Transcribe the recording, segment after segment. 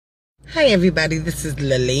Hi everybody, this is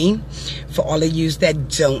Lily. For all of yous that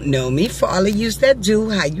don't know me, for all of yous that do,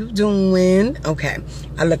 how you doing? Okay,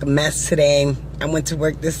 I look a mess today. I went to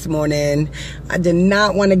work this morning. I did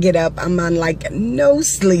not want to get up. I'm on like no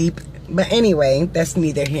sleep. But anyway, that's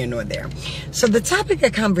neither here nor there. So the topic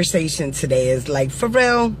of conversation today is like, for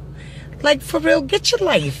real, get your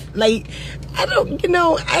life. Like, I don't,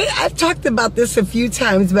 I've talked about this a few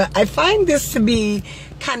times, but I find this to be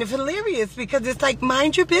kind of hilarious because it's like,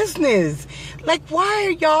 mind your business. Like, why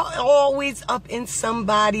are y'all always up in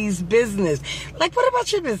somebody's business? Like, what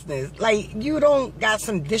about your business? Like, you don't got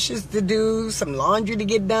some dishes to do, some laundry to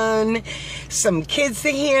get done, some kids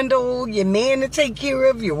to handle, your man to take care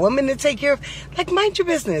of, your woman to take care of. Like, mind your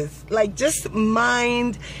business. Like, just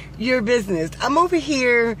mind your business. I'm over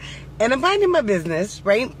here and I'm minding my business,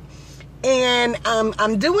 right? And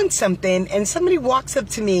I'm doing something and somebody walks up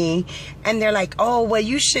to me and they're like, oh, well,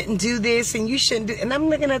 you shouldn't do this and you shouldn't do, and I'm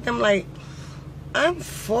looking at them like, I'm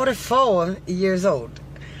 44 years old.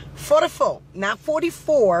 44, not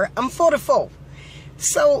 44, I'm 44.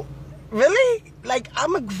 So, really? Like,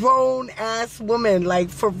 I'm a grown-ass woman,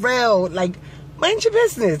 like, for real, like, mind your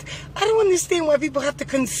business. I don't understand why people have to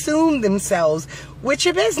consume themselves with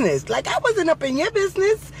your business. Like, I wasn't up in your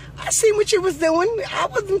business. I seen what you was doing. I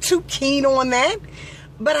wasn't too keen on that.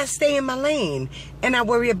 But I stay in my lane and I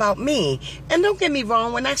worry about me. And don't get me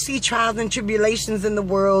wrong, when I see trials and tribulations in the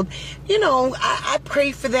world, I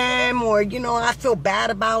pray for them, or, I feel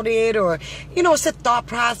bad about it, or, it's a thought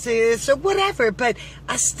process or whatever. But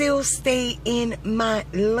I still stay in my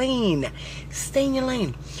lane. Stay in your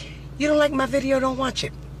lane. You don't like my video, don't watch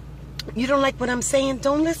it. You don't like what I'm saying,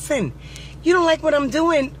 don't listen. You don't like what I'm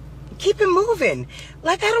doing, keep it moving.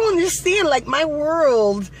 Like, I don't understand. Like, my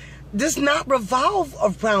world does not revolve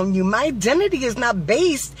around you. My identity is not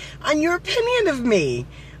based on your opinion of me.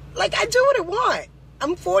 Like, I do what I want.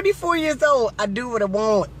 I'm 44 years old. I do what I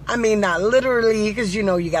want. I mean, not literally, because,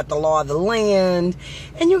 you got the law of the land,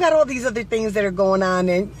 and you got all these other things that are going on,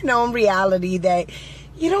 and, in reality that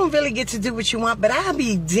you don't really get to do what you want. But I'll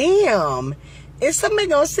be damn if somebody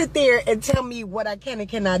gonna sit there and tell me what I can and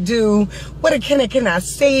cannot do, what I can and cannot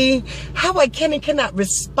say, how I can and cannot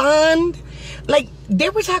respond. Like,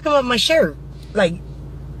 they were talking about my shirt. Like,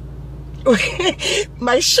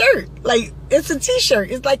 my shirt. Like, it's a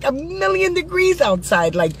t-shirt. It's like 1,000,000 degrees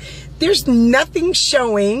outside. Like, there's nothing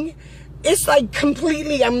showing. It's like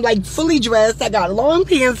completely, I'm like fully dressed. I got long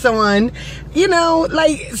pants on.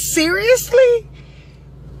 Like, seriously?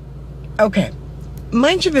 Okay.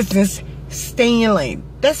 Mind your business. Stay in your lane.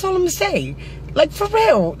 That's all I'm gonna say. Like, for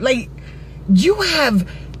real. Like, you have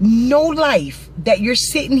no life that you're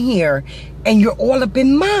sitting here and you're all up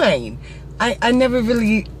in mine. I never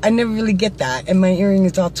really get that. And my earring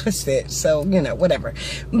is all twisted. So, whatever.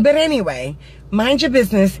 But anyway, mind your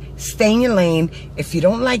business. Stay in your lane. If you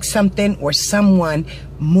don't like something or someone,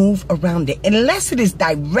 move around it. Unless it is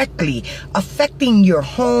directly affecting your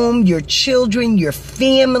home, your children, your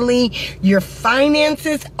family, your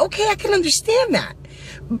finances. Okay, I can understand that.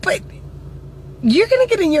 But you're going to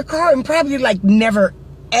get in your car and probably like never,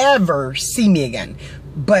 ever see me again.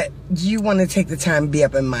 But you want to take the time to be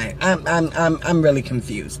up in mine. I'm really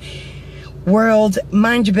confused. World,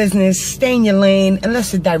 mind your business, stay in your lane.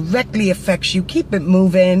 Unless it directly affects you, keep it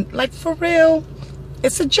moving. Like, for real,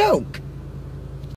 it's a joke.